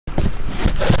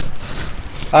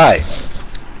Hi,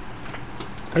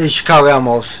 this is Chicago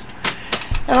Elmos,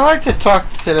 and I'd like to talk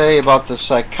today about the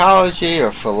psychology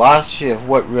or philosophy of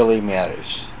what really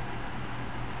matters.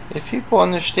 If people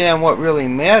understand what really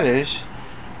matters,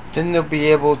 then they'll be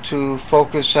able to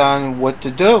focus on what to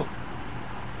do.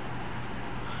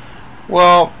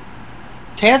 Well,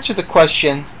 to answer the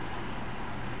question,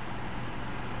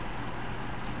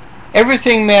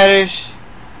 everything matters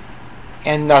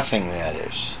and nothing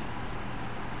matters.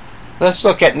 Let's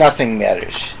look at nothing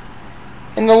matters.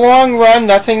 In the long run,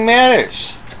 nothing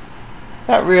matters.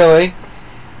 Not really.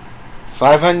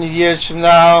 500 years from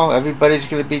now, everybody's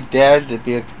going to be dead. There'll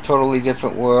be a totally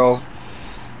different world,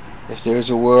 if there's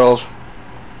a world.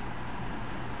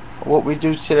 What we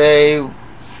do today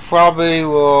probably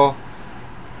will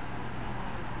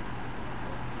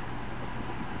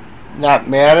not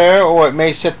matter, or it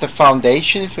may set the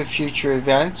foundation for future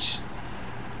events.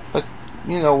 But,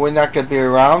 we're not going to be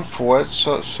around for it,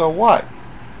 so what?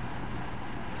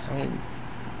 I mean,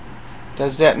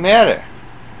 does that matter?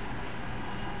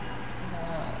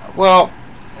 Well,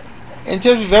 in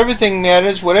terms of everything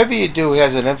matters, whatever you do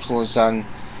has an influence on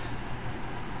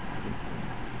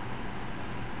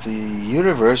the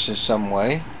universe in some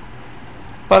way.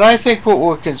 But I think what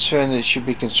we're should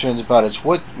be concerned about is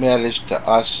what matters to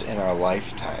us in our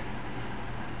lifetime.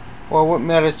 Or what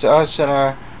matters to us and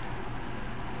our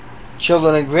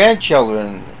children and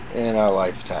grandchildren in our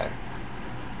lifetime.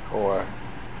 Or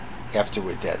after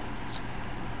we're dead.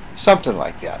 Something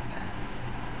like that.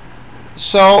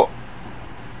 So,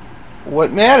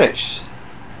 what matters?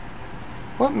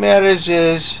 What matters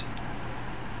is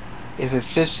if it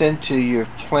fits into your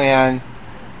plan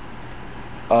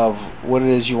of what it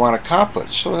is you want to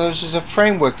accomplish. So this is a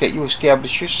framework that you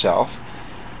establish yourself,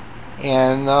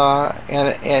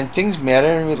 and things matter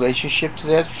in relationship to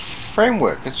that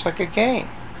framework. It's like a game.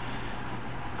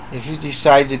 If you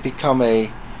decide to become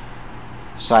a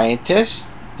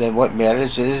scientist, then what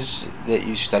matters is that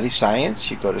you study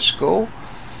science, you go to school,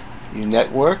 you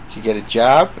network, you get a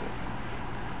job,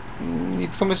 you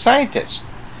become a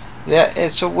scientist.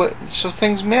 So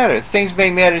things matter. Things may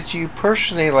matter to you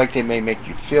personally, like they may make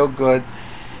you feel good,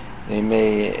 they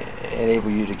may enable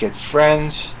you to get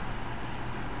friends.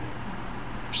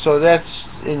 So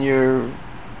that's in your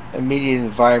immediate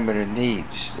environment or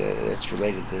needs that's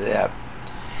related to that.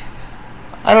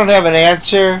 I don't have an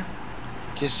answer,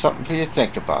 just something for you to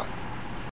think about.